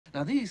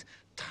Now, these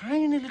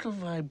tiny little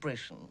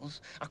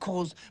vibrations are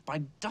caused by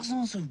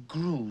dozens of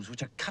grooves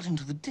which are cut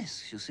into the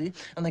disc, you see,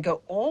 and they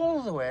go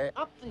all the way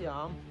up the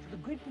arm to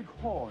the great big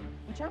horn,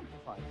 which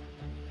amplifies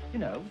it. You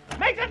know,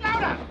 makes it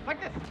louder,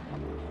 like this.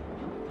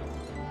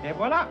 Et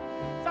voila,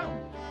 sound.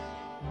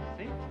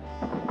 See?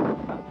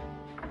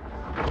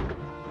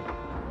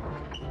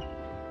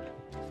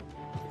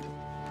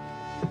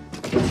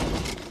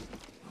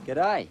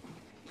 G'day.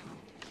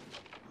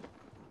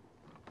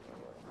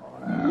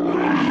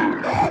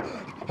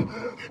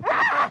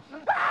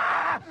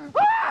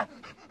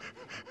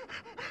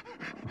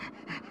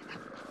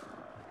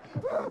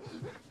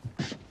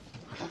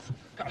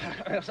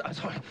 I'm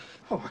sorry.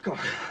 Oh, my God.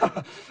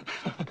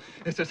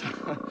 It's just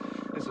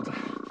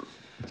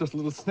a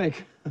little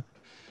snake.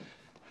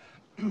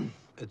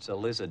 It's a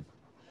lizard.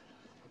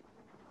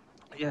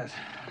 Yes.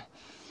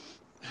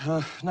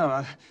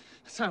 No,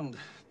 sound.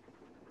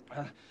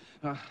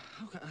 How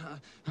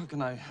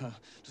can I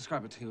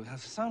describe it to you?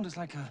 Sound is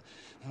like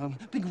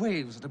big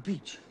waves at a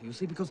beach, you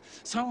see, because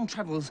sound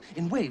travels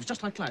in waves,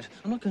 just like light.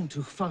 I'm not going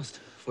too fast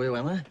for you,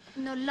 am I?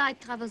 No,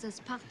 light travels as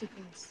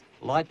particles.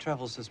 Light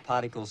travels as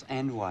particles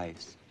and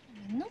waves.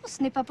 Non,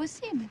 ce n'est pas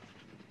possible.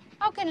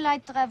 How can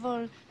light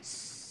travel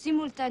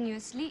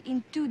simultaneously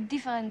in two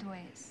different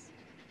ways?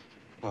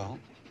 Well,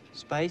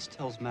 space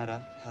tells matter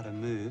how to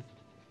move,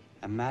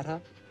 and matter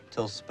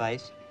tells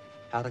space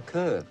how to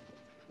curve.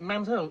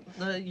 Mademoiselle,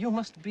 you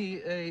must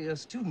be a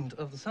student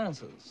of the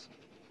sciences.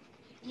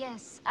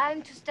 Yes,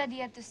 I'm to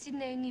study at the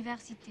Sydney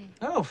University.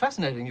 Oh,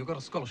 fascinating. You got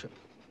a scholarship.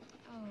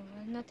 Oh,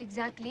 well, not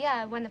exactly.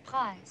 I won a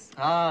prize.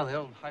 Ah, the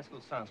old high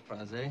school science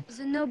prize, eh?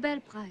 The Nobel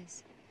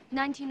Prize,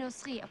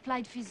 1903,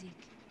 applied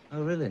physics.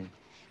 Oh, really?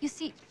 You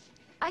see,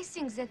 I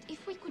think that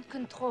if we could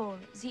control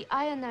the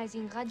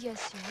ionizing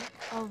radiation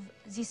of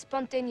the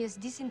spontaneous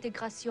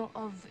disintegration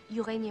of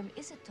uranium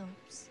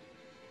isotopes,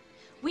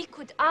 we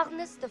could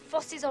harness the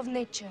forces of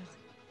nature.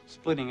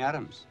 Splitting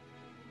atoms.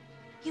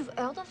 You've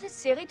heard of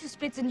this theory to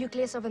split the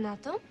nucleus of an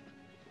atom?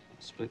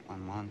 Split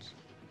one once.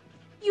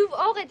 You've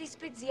already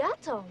split the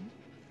atom.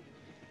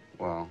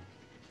 Well,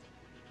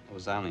 it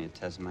was only a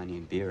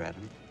Tasmanian beer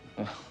atom.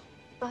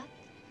 But?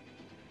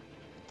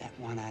 That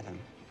one atom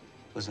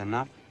was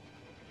enough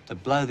to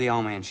blow the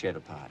old man shed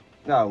apart.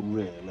 Oh,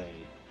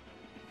 really?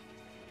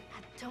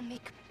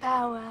 Atomic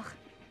power.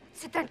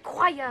 C'est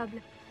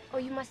incroyable. Oh,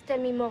 you must tell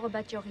me more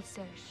about your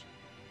research.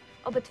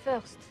 Oh, but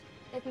first,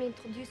 let me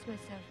introduce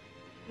myself.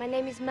 My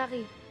name is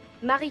Marie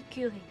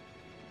Curie.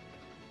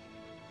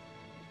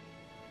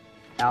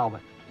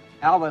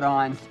 Albert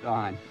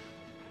Einstein.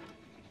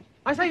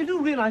 I say, you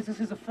do realize this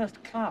is a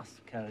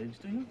first-class carriage,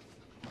 do you?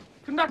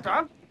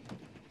 Conductor,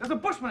 there's a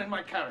bushman in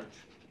my carriage.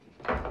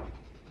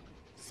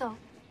 So?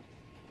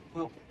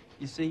 Well,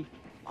 you see,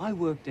 I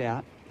worked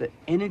out that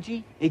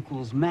energy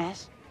equals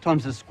mass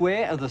times the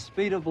square of the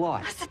speed of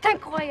light. C'est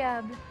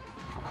incroyable.